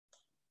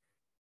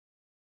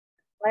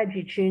Glad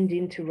you tuned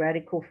into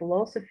Radical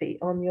Philosophy.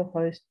 I'm your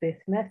host, Beth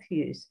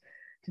Matthews.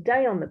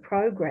 Today on the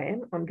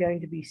program, I'm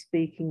going to be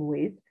speaking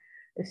with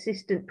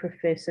Assistant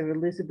Professor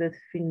Elizabeth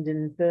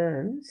Finden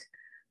Burns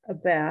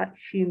about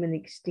human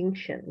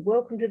extinction.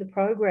 Welcome to the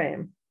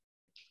program.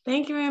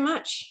 Thank you very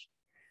much.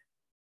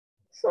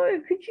 So,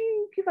 could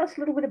you give us a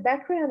little bit of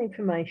background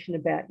information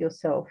about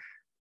yourself?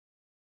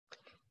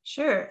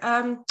 Sure.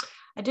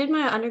 I did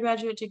my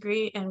undergraduate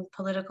degree in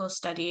political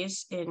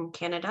studies in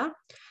Canada.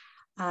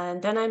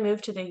 And then I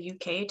moved to the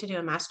UK to do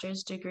a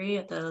master's degree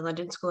at the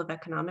London School of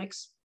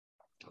Economics.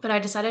 But I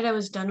decided I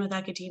was done with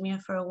academia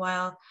for a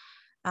while,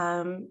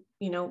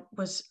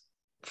 was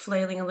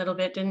flailing a little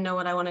bit, didn't know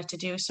what I wanted to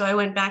do. So I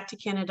went back to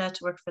Canada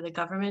to work for the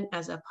government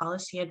as a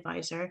policy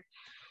advisor.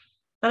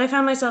 But I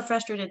found myself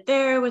frustrated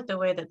there with the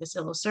way that the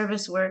civil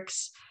service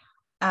works,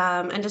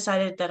 and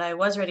decided that I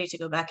was ready to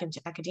go back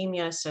into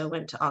academia. So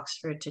went to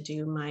Oxford to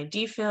do my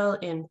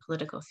DPhil in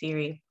political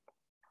theory.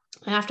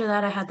 And after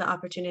that, I had the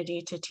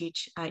opportunity to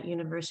teach at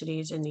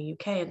universities in the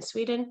UK and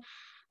Sweden.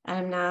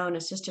 I'm now an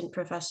assistant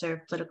professor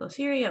of political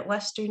theory at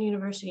Western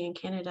University in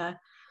Canada.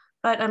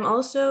 But I'm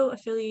also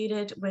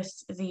affiliated with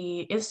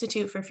the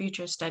Institute for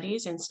Future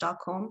Studies in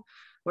Stockholm,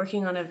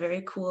 working on a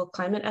very cool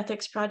climate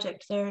ethics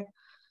project there.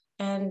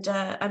 And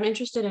I'm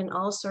interested in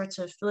all sorts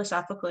of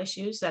philosophical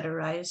issues that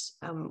arise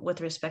with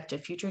respect to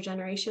future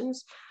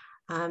generations.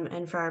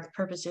 And for our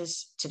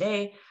purposes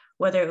today,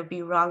 whether it would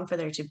be wrong for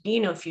there to be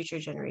no future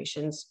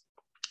generations,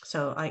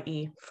 so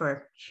i.e.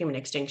 for human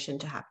extinction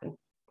to happen.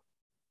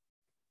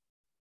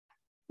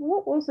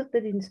 What was it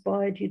that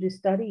inspired you to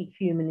study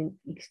human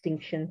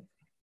extinction?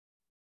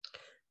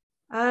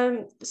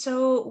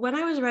 So when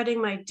I was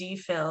writing my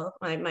DPhil,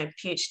 my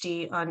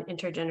PhD on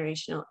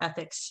intergenerational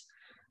ethics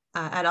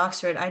at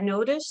Oxford, I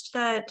noticed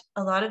that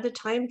a lot of the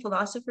time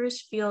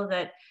philosophers feel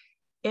that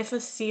if a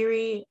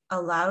theory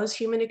allows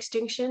human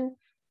extinction,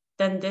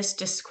 then this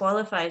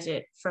disqualifies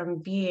it from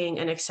being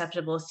an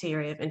acceptable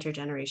theory of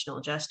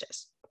intergenerational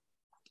justice.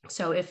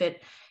 So if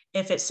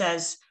it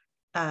says,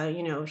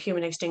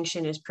 human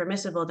extinction is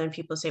permissible, then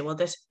people say, well,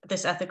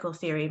 this ethical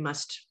theory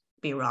must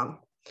be wrong.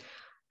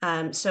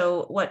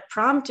 So what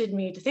prompted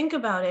me to think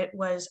about it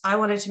was I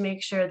wanted to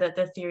make sure that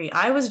the theory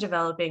I was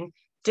developing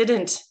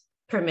didn't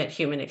permit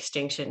human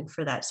extinction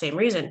for that same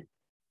reason.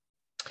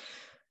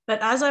 But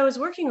as I was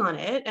working on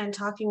it and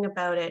talking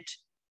about it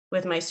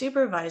with my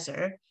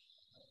supervisor,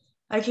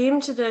 I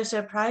came to the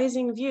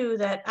surprising view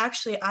that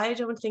actually I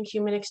don't think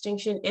human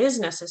extinction is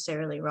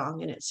necessarily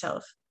wrong in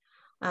itself.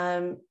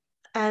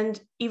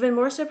 And even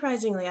more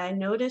surprisingly, I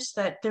noticed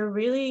that there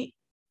really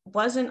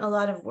wasn't a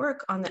lot of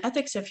work on the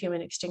ethics of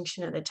human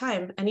extinction at the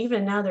time. And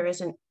even now there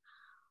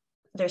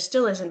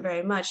still isn't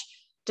very much,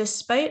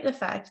 despite the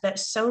fact that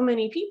so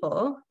many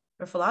people,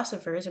 or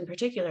philosophers in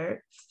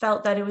particular,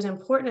 felt that it was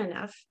important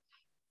enough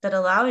that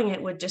allowing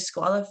it would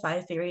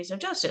disqualify theories of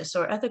justice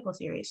or ethical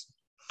theories.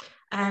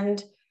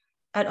 And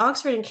at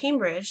Oxford and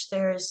Cambridge,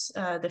 there's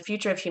the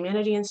Future of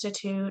Humanity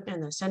Institute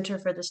and the Center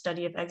for the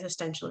Study of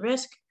Existential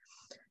Risk.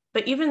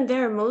 But even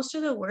there, most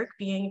of the work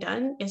being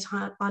done is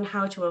on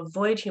how to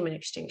avoid human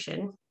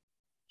extinction.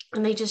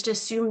 And they just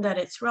assume that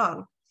it's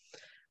wrong.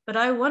 But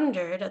I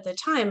wondered at the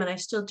time, and I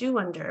still do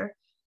wonder,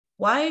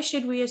 why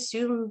should we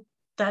assume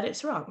that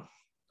it's wrong?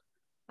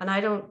 And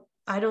I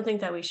don't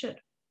think that we should.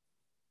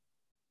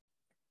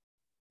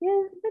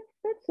 Yeah,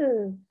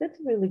 that's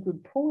a really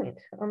good point.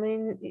 I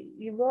mean,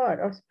 you're right.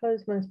 I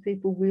suppose most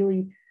people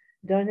really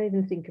don't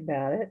even think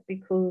about it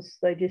because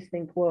they just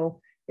think,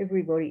 well,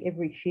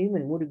 every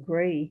human would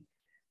agree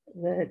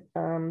that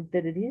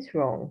that it is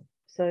wrong.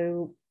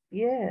 So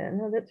yeah,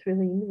 no, that's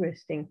really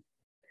interesting.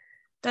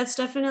 That's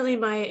definitely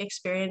my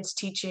experience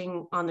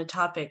teaching on the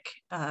topic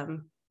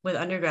with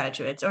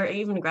undergraduates or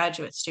even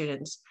graduate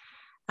students.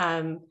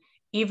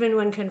 Even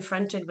when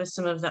confronted with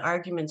some of the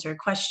arguments or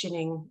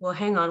questioning, well,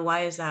 hang on,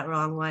 why is that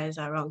wrong? Why is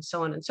that wrong?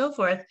 So on and so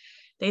forth,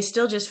 they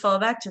still just fall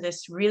back to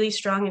this really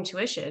strong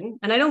intuition.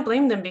 And I don't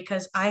blame them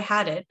because I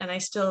had it and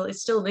it's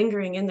still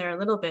lingering in there a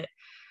little bit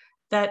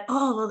that,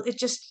 oh, well,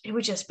 it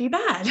would just be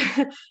bad.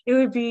 It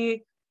would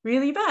be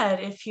really bad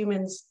if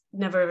humans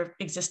never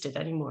existed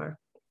anymore.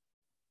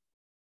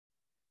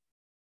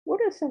 What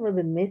are some of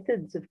the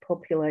methods of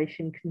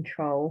population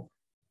control?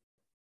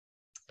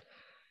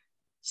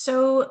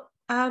 So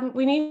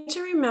we need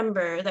to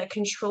remember that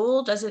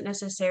control doesn't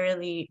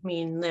necessarily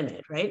mean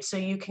limit, right? So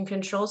you can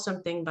control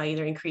something by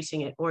either increasing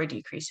it or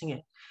decreasing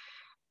it.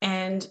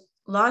 And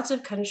lots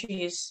of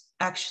countries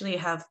actually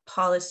have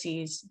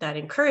policies that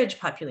encourage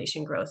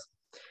population growth.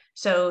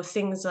 So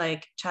things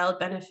like child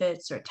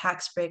benefits or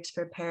tax breaks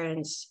for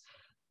parents,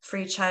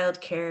 free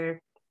childcare.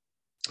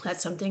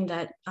 That's something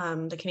that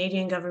the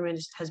Canadian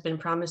government has been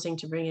promising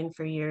to bring in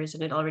for years,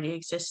 and it already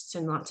exists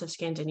in lots of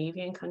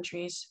Scandinavian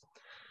countries.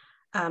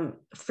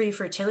 Free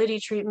fertility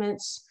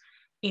treatments,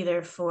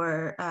 either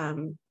for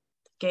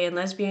gay and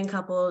lesbian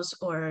couples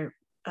or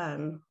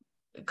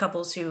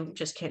couples who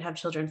just can't have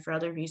children for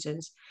other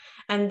reasons.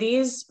 And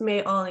these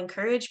may all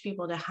encourage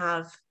people to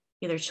have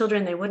either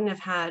children they wouldn't have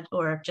had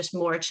or just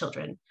more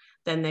children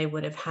than they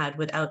would have had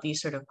without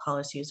these sort of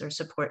policies or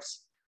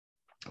supports.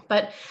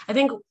 But I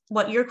think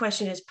what your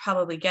question is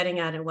probably getting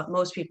at, and what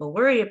most people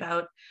worry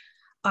about,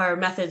 are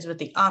methods with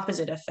the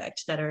opposite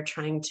effect that are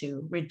trying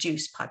to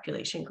reduce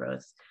population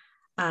growth.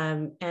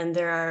 And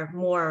there are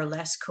more or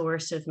less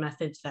coercive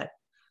methods that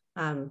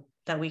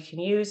we can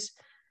use.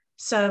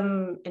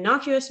 Some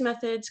innocuous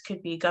methods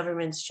could be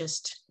governments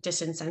just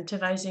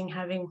disincentivizing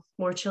having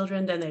more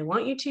children than they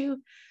want you to.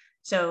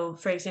 So,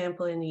 for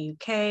example, in the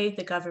UK,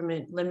 the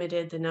government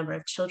limited the number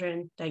of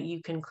children that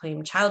you can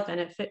claim child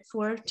benefit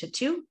for to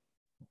 2.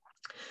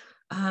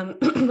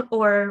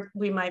 Or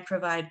we might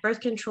provide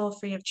birth control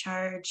free of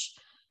charge,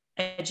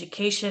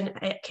 education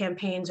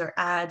campaigns or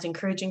ads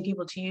encouraging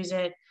people to use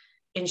it,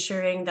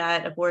 ensuring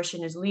that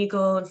abortion is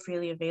legal and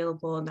freely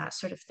available, and that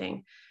sort of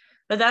thing.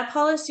 But that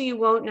policy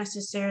won't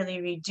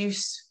necessarily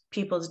reduce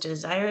people's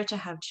desire to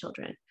have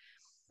children,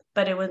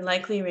 but it would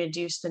likely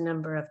reduce the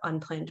number of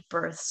unplanned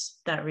births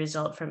that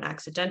result from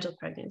accidental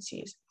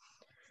pregnancies.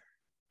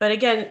 But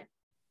again,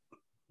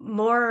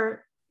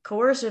 more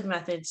coercive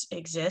methods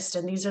exist,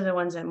 and these are the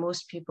ones that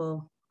most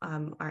people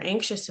are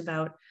anxious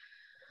about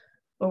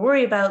or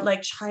worry about,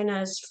 like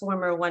China's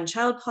former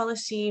one-child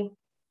policy.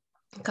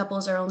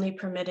 Couples are only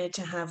permitted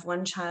to have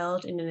 1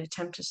 child in an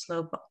attempt to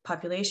slow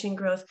population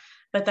growth,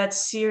 but that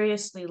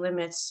seriously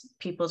limits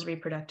people's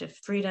reproductive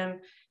freedom.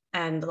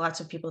 And lots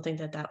of people think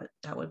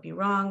that would be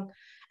wrong.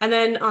 And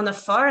then on the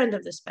far end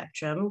of the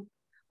spectrum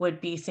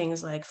would be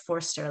things like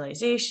forced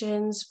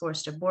sterilizations,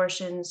 forced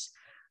abortions,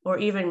 or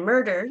even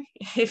murder,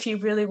 if you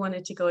really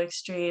wanted to go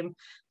extreme.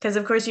 Because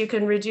of course you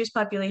can reduce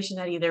population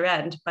at either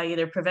end by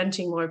either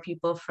preventing more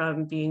people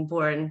from being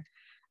born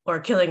or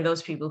killing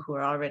those people who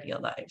are already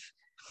alive.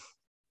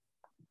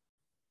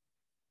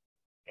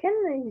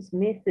 Can these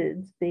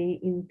methods be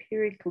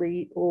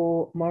empirically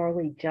or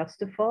morally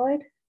justified?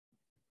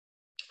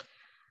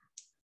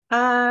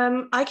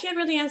 I can't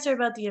really answer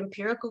about the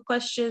empirical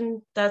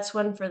question. That's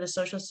one for the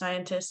social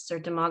scientists or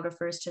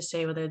demographers to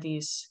say whether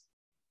these,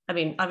 I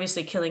mean,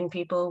 obviously killing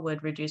people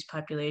would reduce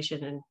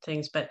population and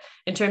things, but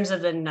in terms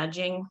of the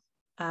nudging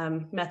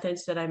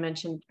methods that I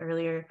mentioned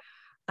earlier,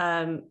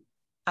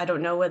 I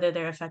don't know whether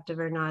they're effective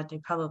or not. They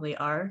probably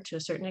are to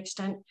a certain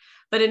extent.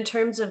 But in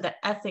terms of the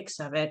ethics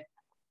of it,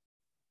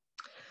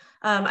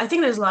 I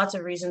think there's lots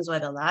of reasons why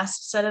the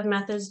last set of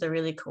methods, the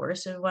really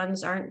coercive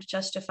ones, aren't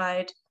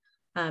justified.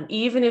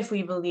 Even if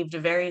we believed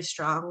very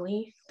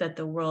strongly that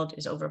the world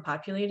is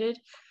overpopulated,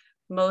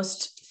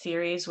 most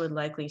theories would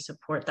likely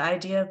support the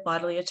idea of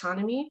bodily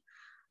autonomy,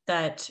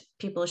 that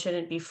people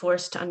shouldn't be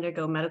forced to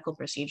undergo medical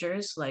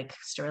procedures like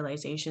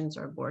sterilizations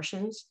or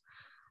abortions.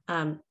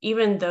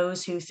 Even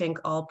those who think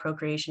all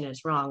procreation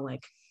is wrong,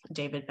 like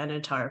David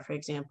Benatar, for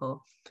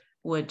example,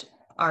 would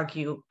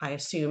argue, I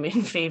assume,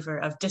 in favor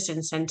of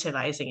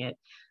disincentivizing it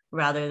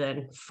rather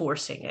than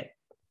forcing it.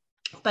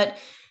 But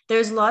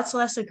there's lots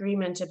less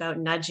agreement about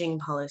nudging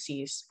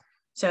policies.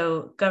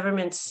 So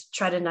governments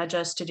try to nudge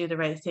us to do the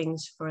right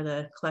things for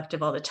the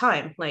collective all the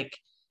time, like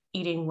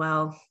eating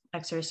well,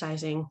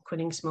 exercising,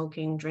 quitting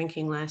smoking,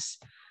 drinking less.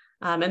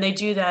 And they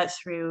do that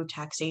through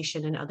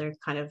taxation and other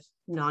kind of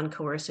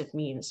non-coercive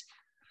means.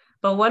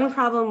 But one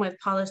problem with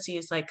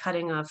policies like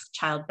cutting off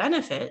child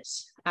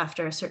benefits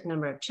after a certain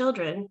number of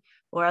children,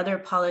 or other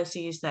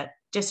policies that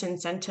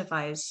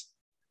disincentivize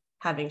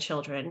having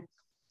children,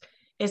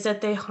 is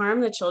that they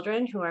harm the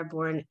children who are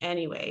born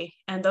anyway.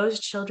 And those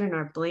children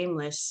are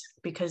blameless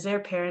because their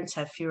parents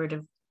have fewer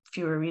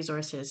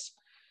resources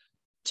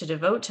to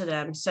devote to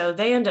them. So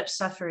they end up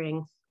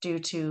suffering due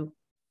to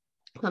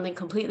something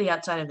completely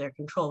outside of their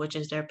control, which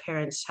is their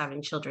parents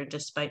having children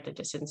despite the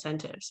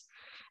disincentives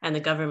and the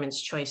government's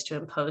choice to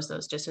impose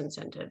those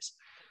disincentives.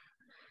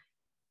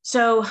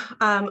 So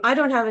I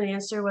don't have an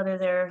answer whether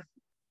they're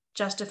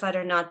justified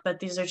or not,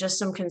 but these are just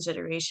some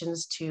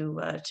considerations to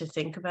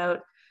think about.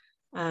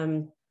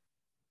 I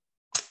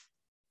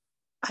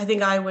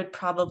think I would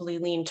probably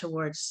lean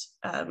towards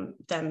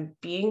them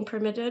being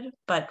permitted,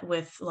 but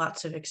with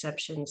lots of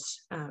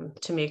exceptions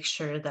to make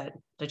sure that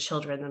the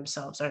children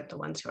themselves aren't the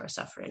ones who are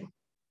suffering.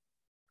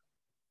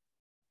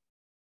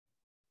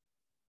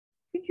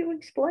 Could you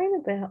explain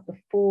about the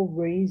 4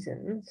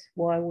 reasons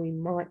why we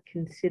might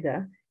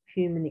consider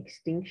human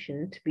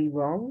extinction to be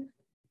wrong?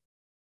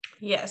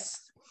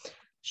 Yes,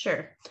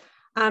 sure.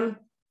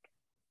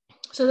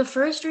 So the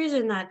first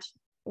reason that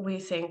we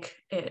think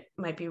it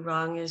might be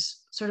wrong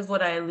is sort of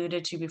what I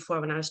alluded to before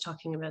when I was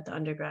talking about the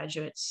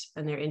undergraduates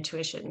and their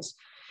intuitions.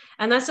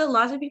 And that's a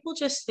lot of people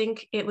just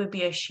think it would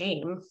be a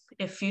shame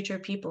if future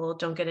people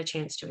don't get a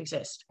chance to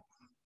exist.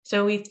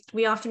 So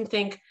we often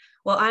think,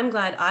 well, I'm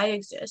glad I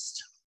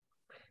exist.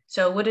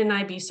 So wouldn't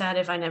I be sad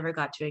if I never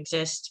got to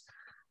exist?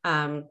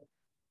 And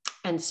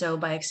so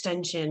by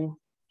extension,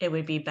 it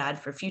would be bad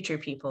for future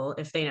people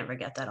if they never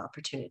get that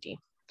opportunity.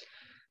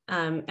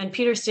 And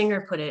Peter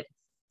Singer put it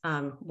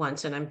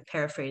once, and I'm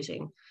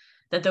paraphrasing,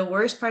 that the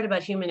worst part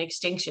about human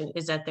extinction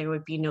is that there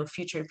would be no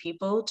future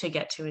people to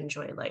get to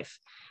enjoy life.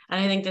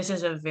 And I think this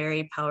is a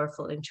very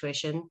powerful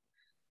intuition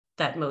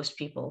that most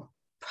people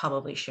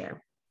probably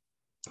share.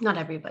 Not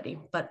everybody,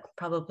 but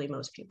probably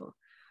most people.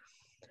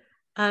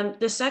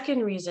 The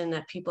second reason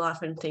that people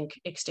often think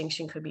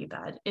extinction could be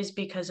bad is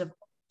because of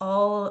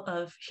all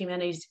of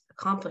humanity's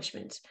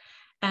accomplishments.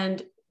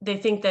 And they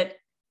think that,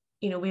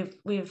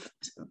 we've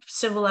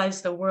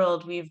civilized the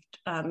world, we've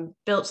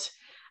built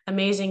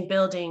amazing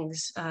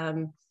buildings,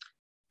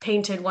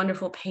 painted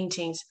wonderful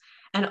paintings,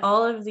 and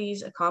all of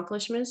these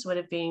accomplishments would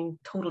have been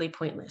totally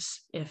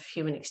pointless if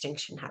human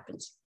extinction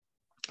happens.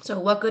 So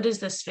what good is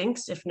the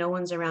Sphinx if no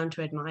one's around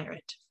to admire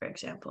it, for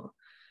example?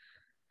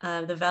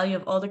 The value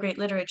of all the great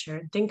literature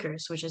and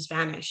thinkers, which has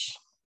vanished,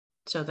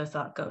 so the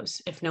thought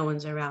goes, if no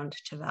one's around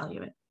to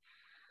value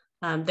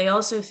it. They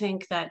also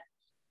think that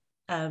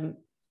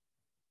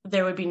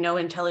there would be no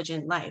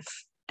intelligent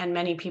life. And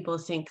many people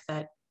think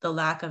that the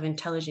lack of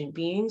intelligent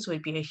beings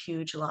would be a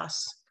huge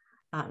loss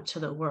to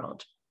the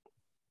world.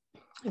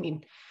 I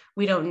mean,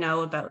 we don't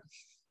know about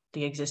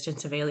the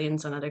existence of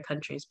aliens on other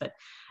countries, but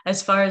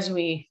as far as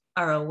we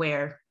are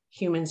aware,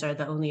 humans are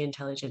the only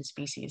intelligent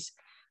species.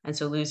 And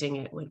so losing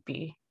it would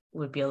be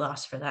a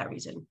loss for that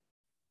reason.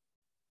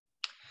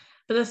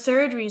 But the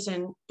third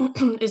reason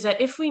is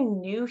that if we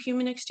knew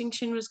human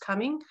extinction was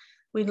coming,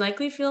 we'd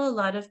likely feel a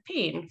lot of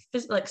pain,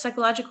 like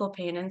psychological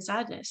pain and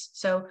sadness.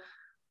 So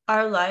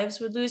our lives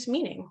would lose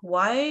meaning.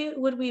 Why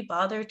would we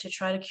bother to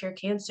try to cure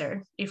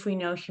cancer if we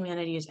know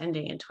humanity is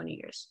ending in 20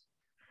 years?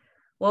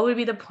 What would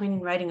be the point in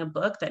writing a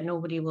book that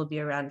nobody will be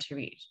around to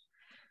read?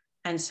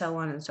 And so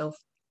on and so forth.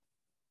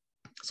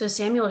 So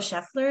Samuel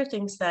Scheffler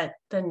thinks that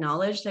the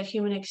knowledge that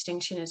human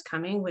extinction is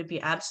coming would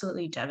be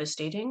absolutely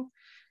devastating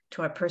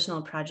to our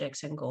personal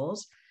projects and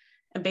goals,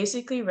 and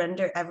basically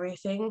render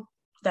everything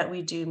that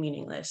we do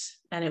meaningless.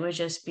 And it would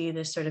just be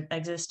this sort of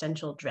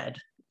existential dread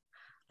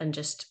and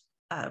just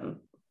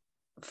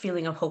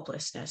feeling of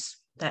hopelessness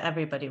that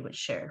everybody would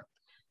share,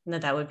 and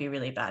that would be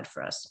really bad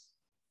for us.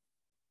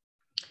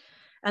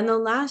 And the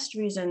last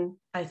reason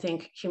I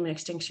think human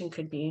extinction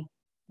could be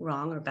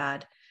wrong or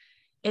bad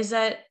is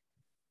that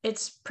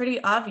it's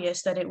pretty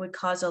obvious that it would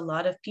cause a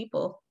lot of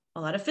people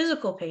a lot of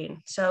physical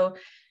pain. So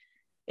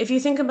if you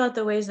think about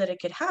the ways that it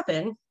could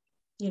happen,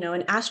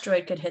 an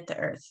asteroid could hit the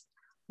Earth.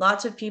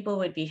 Lots of people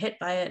would be hit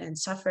by it and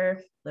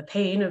suffer the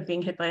pain of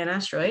being hit by an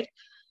asteroid.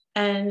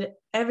 And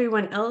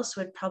everyone else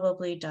would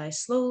probably die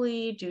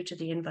slowly due to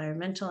the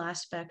environmental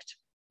aspect.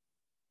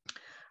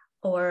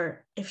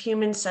 Or if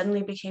humans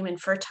suddenly became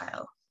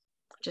infertile,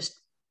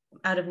 just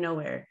out of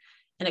nowhere,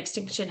 and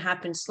extinction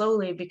happened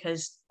slowly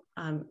because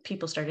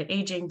people started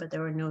aging, but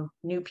there were no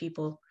new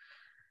people.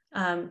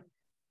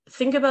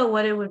 Think about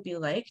what it would be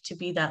like to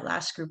be that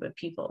last group of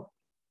people.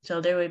 So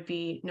there would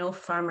be no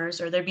farmers,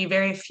 or there'd be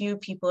very few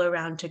people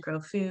around to grow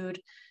food,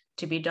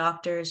 to be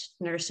doctors,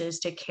 nurses,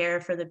 to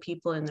care for the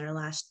people in their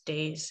last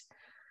days,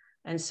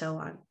 and so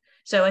on.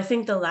 So I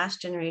think the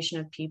last generation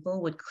of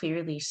people would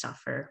clearly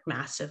suffer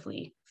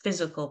massively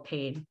physical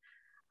pain,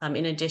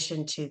 in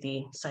addition to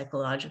the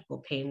psychological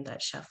pain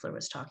that Scheffler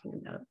was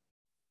talking about.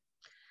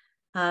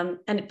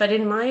 But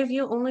in my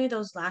view, only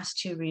those last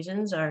two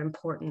reasons are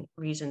important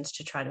reasons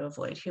to try to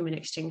avoid human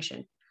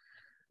extinction.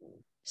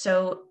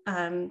 So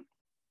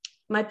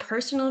my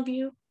personal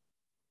view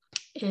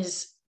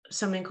is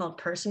something called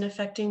person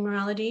affecting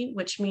morality,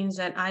 which means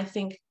that I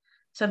think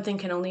something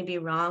can only be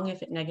wrong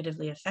if it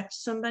negatively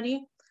affects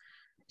somebody.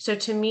 So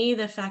to me,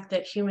 the fact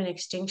that human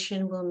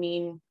extinction will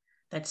mean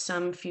that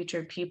some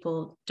future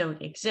people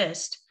don't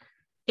exist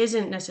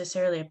isn't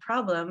necessarily a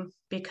problem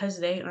because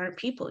they aren't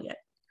people yet.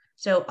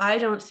 So I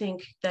don't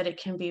think that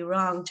it can be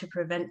wrong to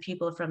prevent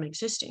people from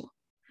existing.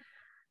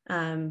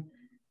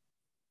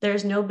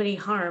 There's nobody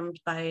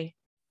harmed by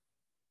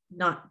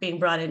not being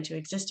brought into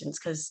existence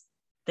because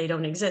they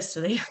don't exist.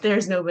 So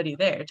there's nobody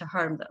there to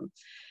harm them.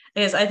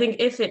 Because I think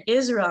if it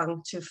is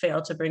wrong to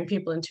fail to bring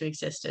people into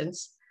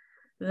existence,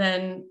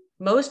 then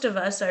most of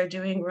us are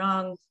doing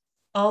wrong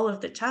all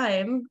of the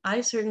time. I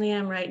certainly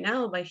am right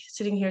now by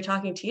sitting here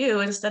talking to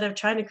you instead of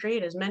trying to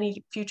create as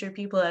many future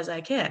people as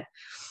I can.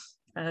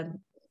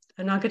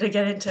 I'm not going to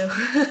get into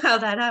how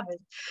that happened,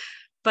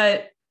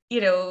 but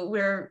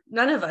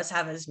none of us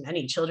have as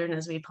many children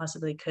as we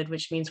possibly could,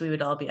 which means we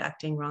would all be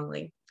acting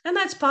wrongly. And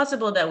that's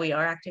possible that we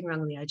are acting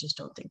wrongly. I just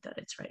don't think that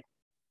it's right.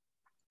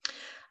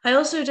 I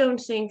also don't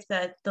think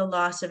that the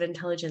loss of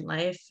intelligent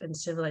life and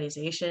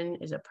civilization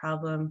is a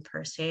problem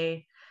per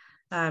se.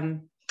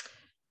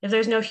 If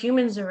there's no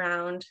humans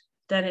around,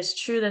 then it's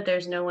true that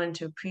there's no one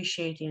to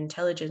appreciate the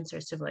intelligence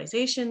or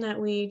civilization that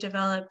we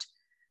developed,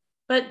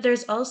 but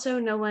there's also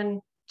no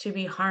one to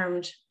be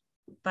harmed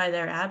by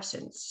their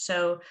absence.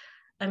 So,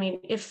 I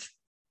mean, if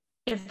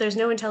there's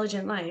no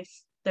intelligent life,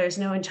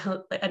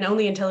 and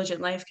only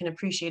intelligent life can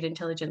appreciate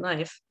intelligent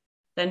life,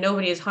 then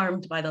nobody is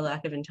harmed by the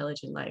lack of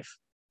intelligent life.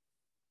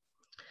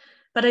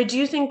 But I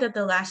do think that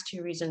the last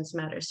two reasons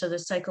matter. So the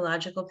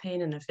psychological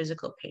pain and the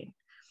physical pain.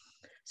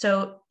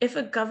 So if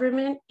a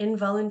government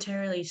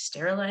involuntarily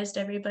sterilized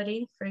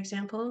everybody, for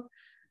example,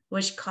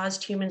 which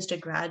caused humans to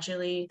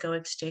gradually go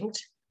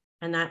extinct,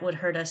 and that would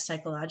hurt us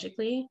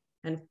psychologically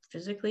and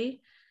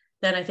physically,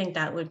 then I think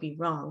that would be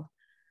wrong.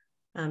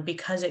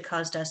 because it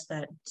caused us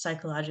that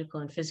psychological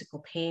and physical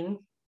pain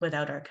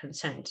without our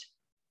consent.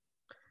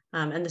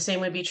 And the same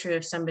would be true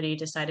if somebody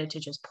decided to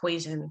just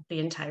poison the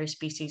entire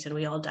species and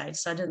we all died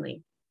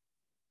suddenly.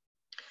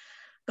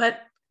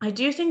 But I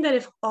do think that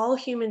if all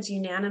humans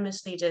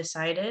unanimously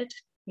decided,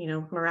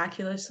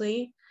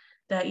 miraculously,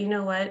 that,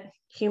 what,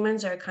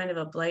 humans are kind of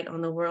a blight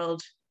on the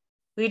world,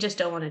 we just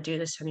don't want to do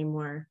this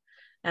anymore.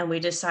 And we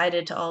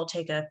decided to all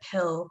take a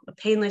pill, a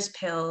painless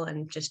pill,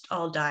 and just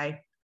all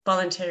die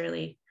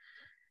voluntarily.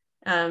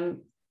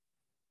 And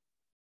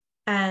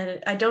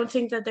I don't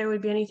think that there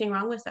would be anything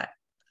wrong with that.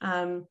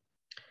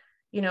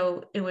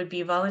 It would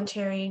be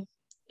voluntary,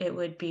 it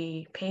would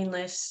be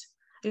painless.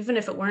 Even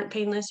if it weren't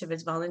painless, if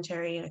it's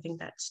voluntary, I think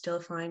that's still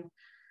fine.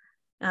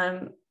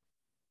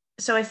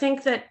 So I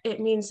think that it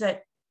means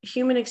that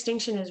human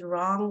extinction is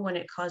wrong when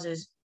it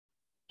causes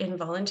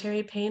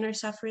involuntary pain or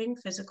suffering,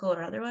 physical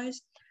or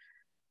otherwise.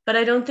 But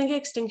I don't think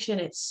extinction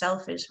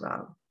itself is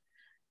wrong.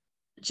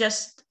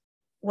 Just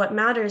what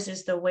matters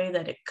is the way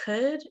that it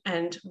could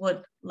and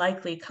would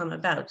likely come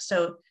about.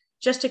 So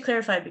just to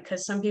clarify,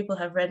 because some people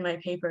have read my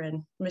paper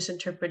and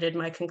misinterpreted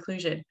my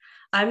conclusion,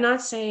 I'm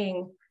not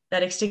saying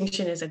that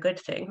extinction is a good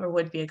thing or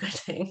would be a good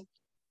thing.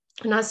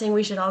 I'm not saying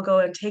we should all go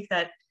and take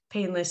that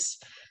painless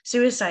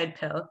suicide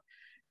pill.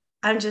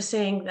 I'm just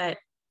saying that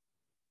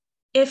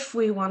if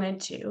we wanted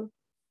to,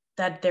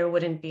 that there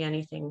wouldn't be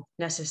anything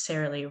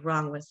necessarily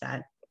wrong with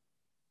that.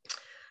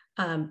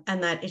 And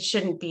that it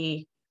shouldn't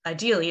be,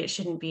 ideally, it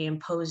shouldn't be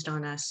imposed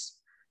on us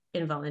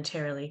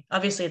involuntarily.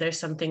 Obviously, there's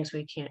some things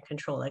we can't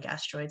control, like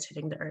asteroids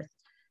hitting the Earth.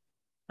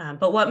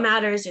 But what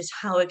matters is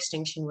how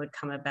extinction would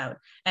come about.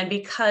 And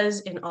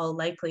because in all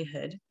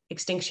likelihood,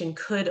 extinction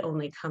could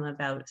only come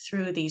about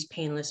through these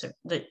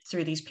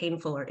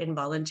painful or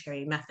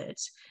involuntary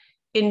methods,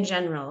 in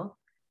general,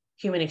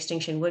 human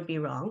extinction would be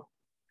wrong,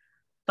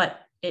 but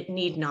it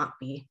need not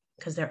be,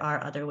 because there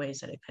are other ways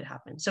that it could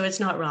happen. So it's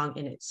not wrong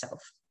in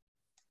itself.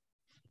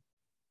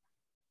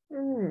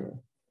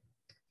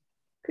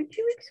 Could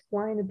you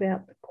explain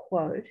about the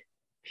quote,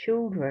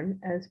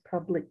 children as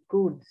public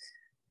goods?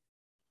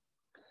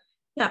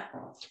 Yeah,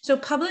 so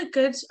public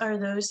goods are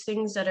those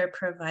things that are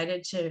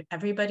provided to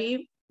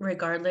everybody,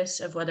 regardless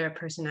of whether a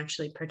person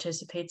actually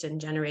participates in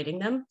generating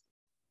them,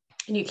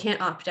 and you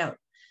can't opt out.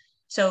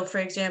 So for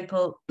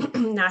example,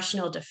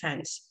 national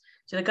defense.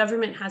 So the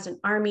government has an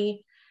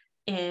army,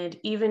 and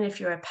even if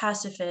you're a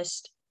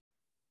pacifist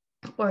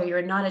or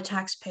you're not a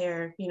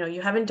taxpayer,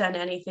 you haven't done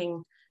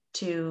anything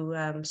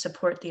to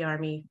support the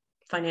army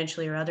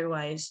financially or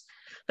otherwise,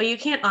 but you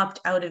can't opt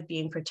out of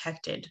being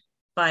protected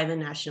by the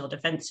national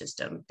defense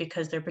system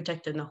because they're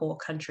protecting the whole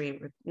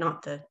country,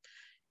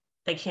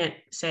 they can't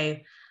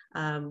say,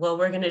 well,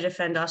 we're going to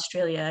defend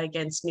Australia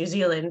against New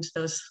Zealand,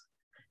 those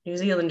New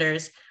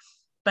Zealanders,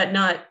 but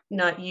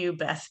not you,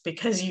 Beth,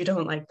 because you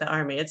don't like the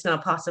army. It's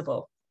not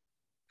possible.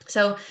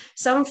 So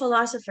some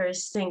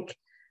philosophers think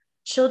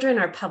children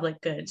are public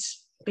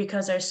goods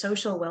because our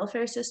social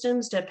welfare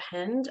systems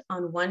depend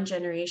on one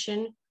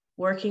generation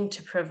working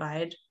to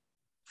provide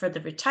for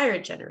the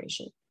retired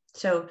generation.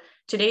 So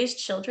today's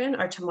children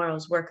are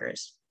tomorrow's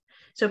workers.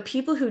 So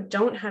people who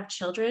don't have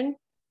children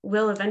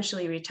will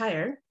eventually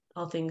retire,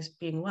 all things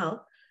being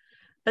well,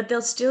 but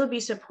they'll still be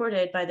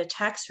supported by the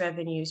tax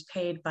revenues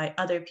paid by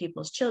other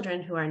people's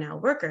children who are now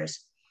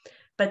workers.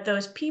 But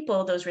those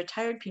people, those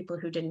retired people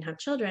who didn't have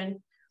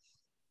children,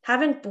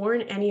 haven't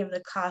borne any of the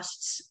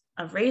costs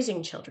of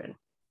raising children.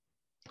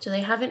 So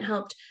they haven't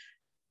helped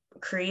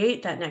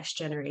create that next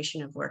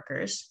generation of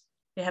workers.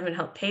 They haven't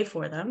helped pay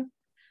for them,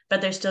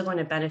 but they're still going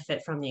to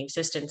benefit from the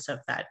existence of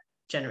that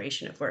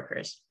generation of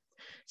workers.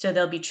 So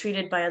they'll be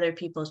treated by other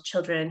people's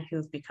children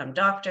who've become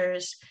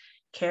doctors,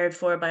 cared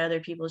for by other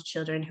people's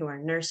children who are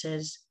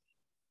nurses,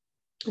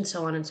 and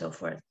so on and so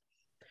forth.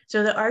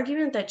 So the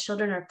argument that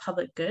children are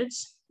public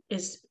goods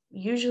is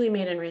usually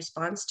made in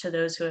response to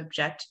those who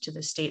object to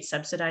the state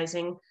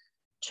subsidizing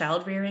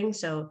child rearing,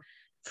 so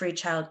free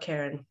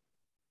childcare and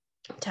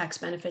tax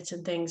benefits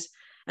and things.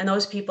 And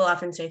those people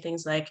often say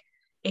things like,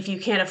 if you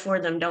can't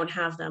afford them, don't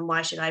have them.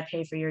 Why should I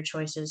pay for your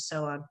choices?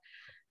 So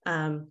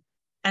on.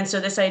 And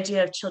so this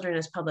idea of children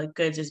as public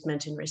goods is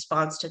meant in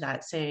response to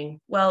that, saying,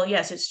 well,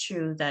 yes, it's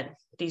true that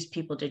these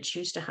people did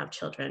choose to have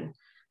children,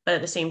 but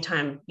at the same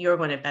time, you're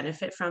going to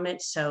benefit from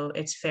it. So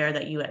it's fair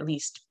that you at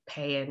least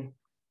pay in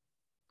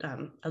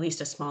at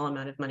least a small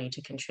amount of money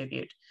to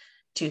contribute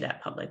to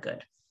that public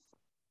good.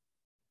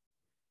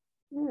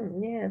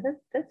 Yeah,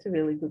 that's a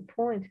really good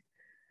point.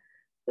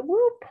 The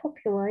world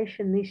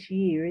population this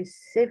year is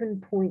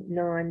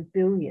 7.9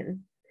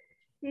 billion.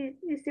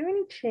 Is there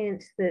any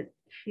chance that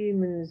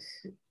humans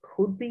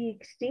could be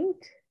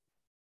extinct?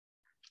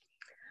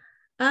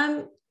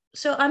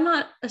 So I'm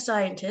not a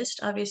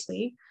scientist,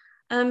 obviously,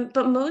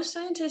 but most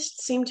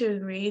scientists seem to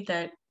agree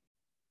that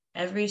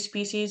every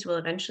species will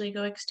eventually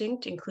go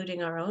extinct,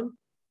 including our own.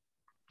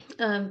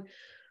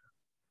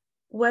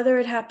 Whether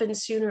it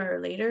happens sooner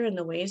or later and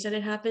the ways that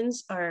it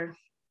happens are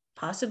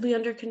possibly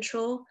under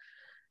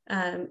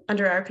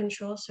our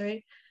control,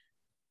 sorry.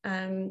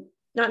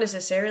 Not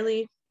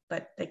necessarily,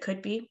 but they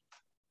could be.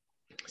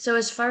 So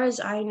as far as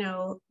I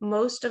know,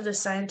 most of the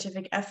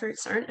scientific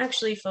efforts aren't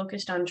actually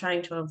focused on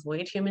trying to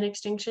avoid human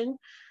extinction,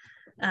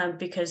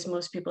 because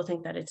most people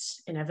think that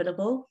it's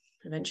inevitable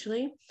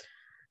eventually.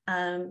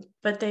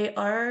 But they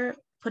are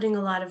putting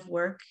a lot of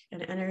work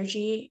and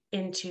energy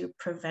into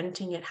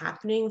preventing it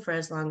happening for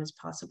as long as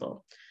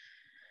possible.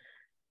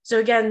 So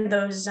again,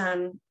 those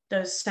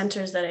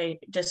centers that I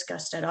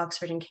discussed at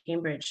Oxford and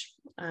Cambridge,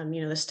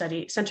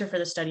 the Center for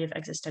the Study of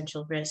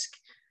Existential Risk,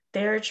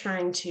 they're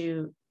trying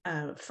to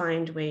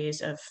find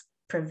ways of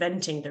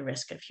preventing the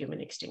risk of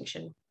human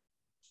extinction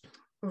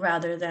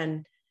rather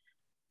than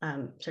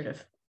sort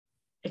of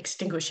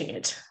extinguishing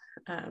it.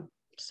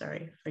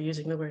 Sorry for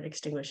using the word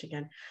extinguish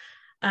again.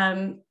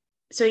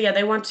 So yeah,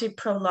 they want to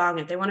prolong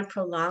it. They want to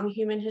prolong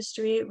human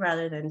history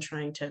rather than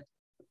trying to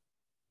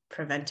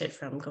prevent it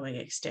from going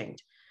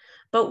extinct.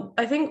 But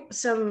I think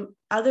some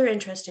other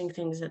interesting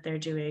things that they're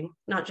doing,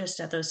 not just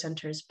at those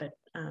centers, but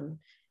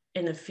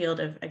in the field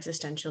of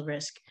existential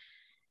risk,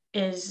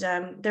 is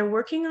they're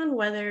working on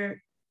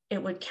whether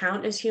it would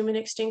count as human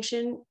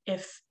extinction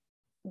if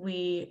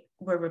we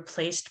were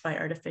replaced by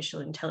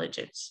artificial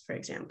intelligence, for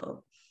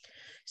example.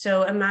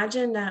 So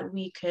imagine that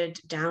we could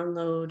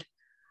download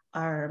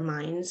our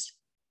minds,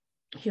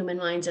 human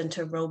minds,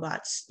 into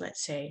robots,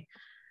 let's say,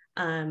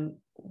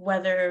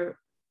 whether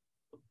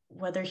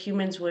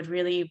humans would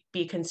really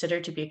be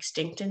considered to be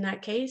extinct in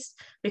that case.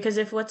 Because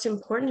if what's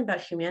important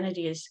about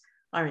humanity is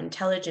our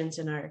intelligence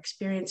and our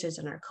experiences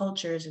and our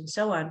cultures and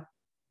so on,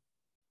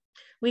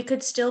 we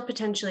could still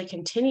potentially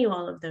continue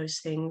all of those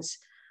things,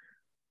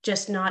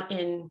 just not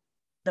in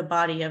the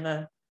body of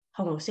a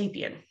Homo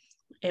sapien.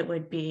 It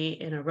would be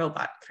in a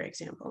robot, for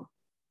example.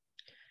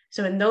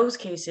 So in those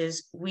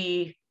cases,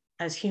 we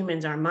as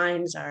humans, our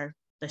minds are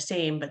the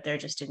same, but they're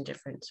just in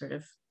different sort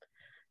of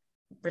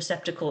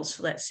receptacles,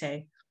 let's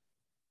say.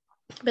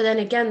 But then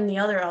again, the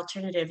other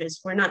alternative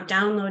is we're not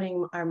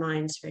downloading our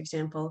minds, for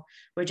example,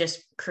 we're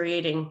just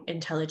creating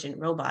intelligent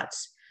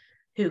robots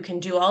who can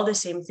do all the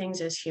same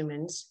things as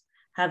humans,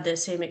 have the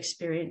same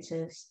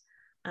experiences,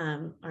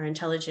 are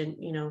intelligent,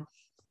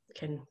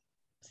 can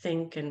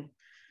think and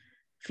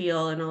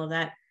feel and all of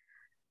that.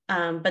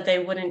 But they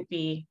wouldn't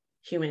be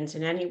humans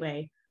in any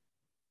way.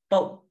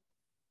 But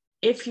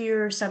if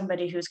you're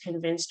somebody who's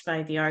convinced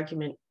by the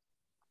argument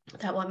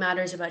that what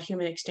matters about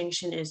human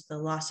extinction is the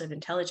loss of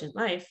intelligent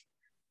life,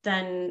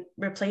 then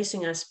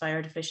replacing us by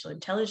artificial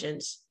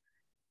intelligence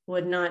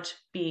would not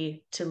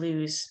be to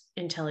lose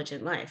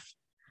intelligent life.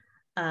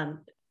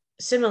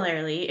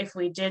 Similarly, if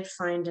we did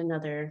find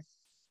another,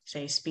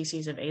 say,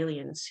 species of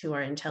aliens who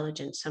are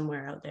intelligent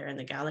somewhere out there in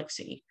the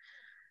galaxy,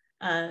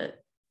 then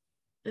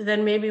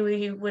maybe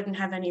we wouldn't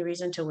have any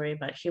reason to worry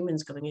about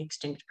humans going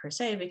extinct per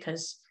se,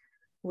 because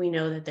we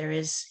know that there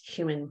is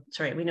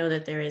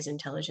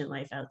intelligent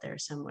life out there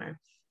somewhere,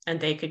 and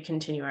they could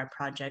continue our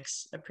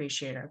projects,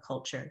 appreciate our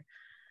culture,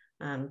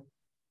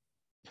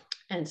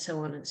 and so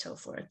on and so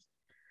forth.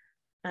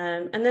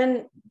 And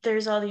then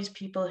there's all these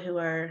people who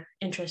are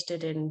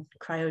interested in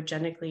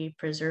cryogenically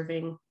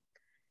preserving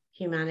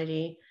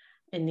humanity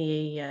in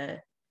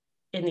the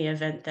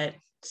event that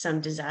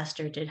some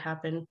disaster did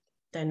happen.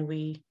 Then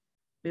we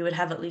would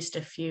have at least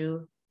a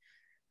few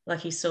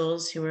lucky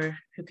souls who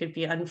could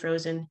be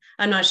unfrozen.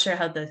 I'm not sure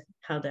how the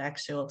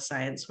actual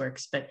science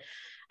works, but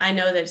I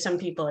know that some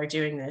people are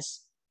doing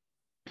this.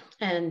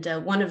 And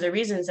one of the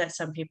reasons that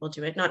some people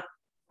do it, not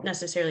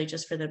necessarily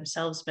just for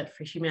themselves, but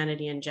for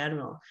humanity in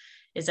general,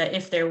 is that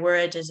if there were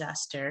a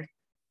disaster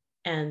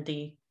and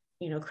the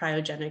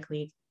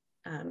cryogenically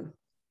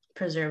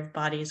preserved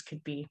bodies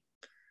could be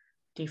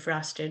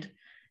defrosted,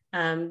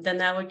 then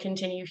that would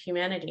continue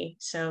humanity.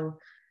 So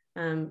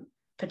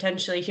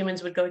potentially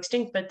humans would go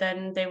extinct, but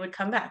then they would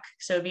come back.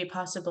 So it'd be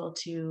possible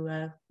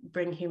to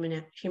bring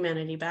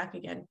humanity back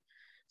again.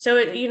 So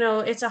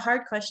it's a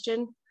hard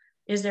question.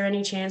 Is there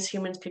any chance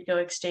humans could go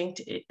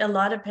extinct? A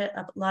lot of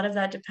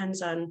that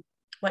depends on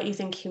what you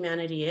think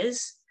humanity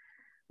is,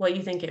 what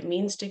you think it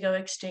means to go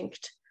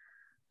extinct.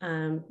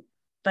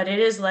 But it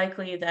is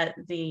likely that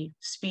the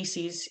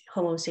species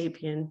Homo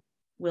sapien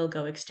will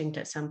go extinct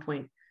at some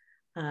point.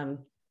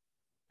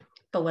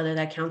 But whether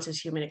that counts as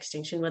human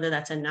extinction, whether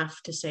that's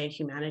enough to say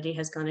humanity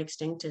has gone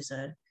extinct, is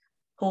a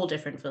whole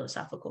different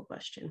philosophical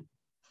question.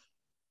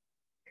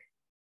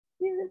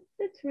 Yeah,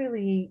 that's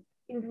really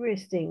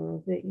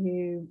interesting that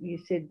you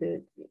said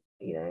that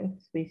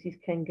species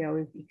can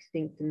go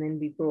extinct and then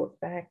be brought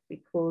back,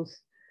 because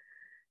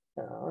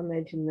I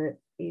imagine that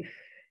if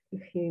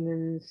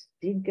humans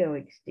did go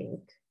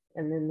extinct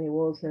and then there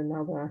was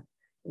another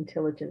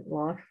intelligent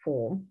life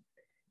form,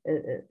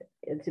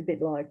 it's a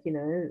bit like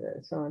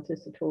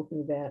scientists are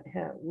talking about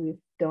how with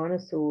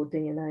dinosaur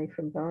DNA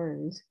from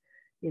bones,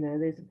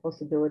 there's a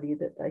possibility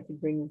that they could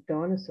bring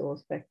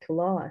dinosaurs back to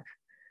life.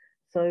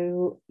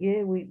 So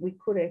yeah, we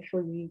could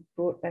actually be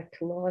brought back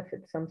to life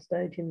at some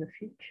stage in the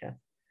future.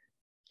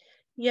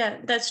 Yeah,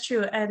 that's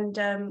true.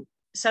 And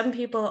some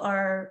people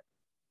are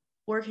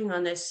working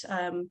on this.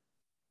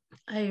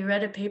 I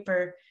read a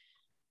paper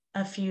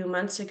a few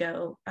months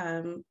ago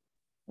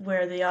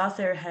where the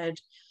author had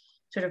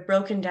sort of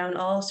broken down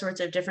all sorts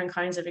of different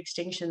kinds of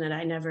extinction that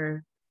I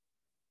never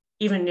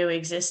even knew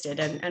existed.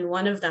 And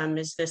one of them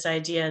is this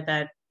idea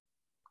that,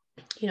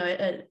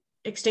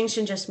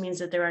 extinction just means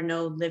that there are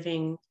no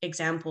living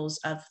examples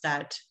of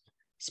that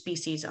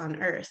species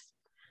on Earth.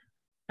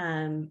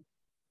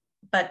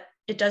 But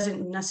it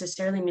doesn't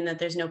necessarily mean that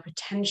there's no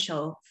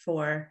potential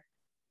for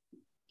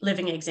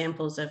living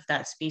examples of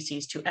that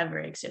species to ever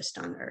exist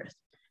on Earth.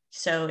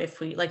 So if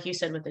we, like you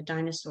said with the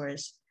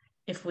dinosaurs,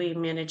 if we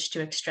manage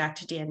to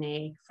extract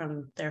DNA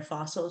from their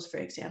fossils, for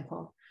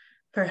example,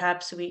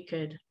 perhaps we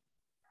could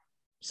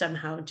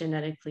somehow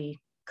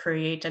genetically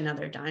create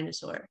another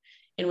dinosaur,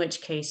 in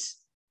which case,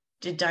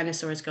 did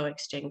dinosaurs go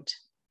extinct?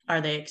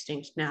 Are they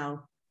extinct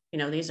now?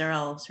 These are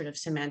all sort of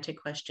semantic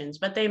questions,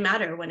 but they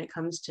matter when it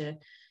comes to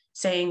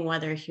saying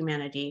whether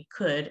humanity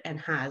could and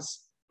has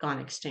gone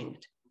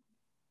extinct.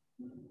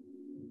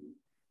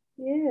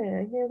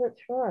 Yeah,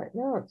 that's right.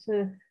 No, it's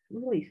a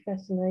really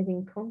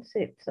fascinating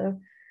concept. So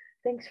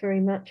thanks very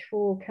much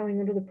for coming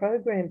onto the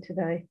program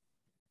today.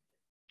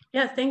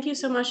 Yeah, thank you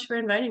so much for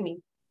inviting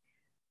me.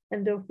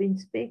 And I've been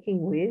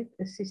speaking with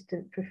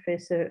Assistant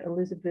Professor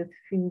Elizabeth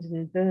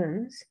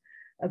Finden-Burns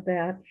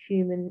about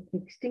human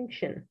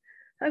extinction.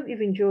 Hope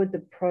you've enjoyed the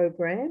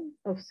program.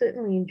 I've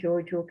certainly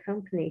enjoyed your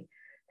company,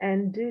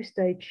 and do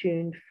stay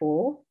tuned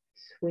for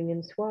Swing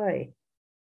and Sway.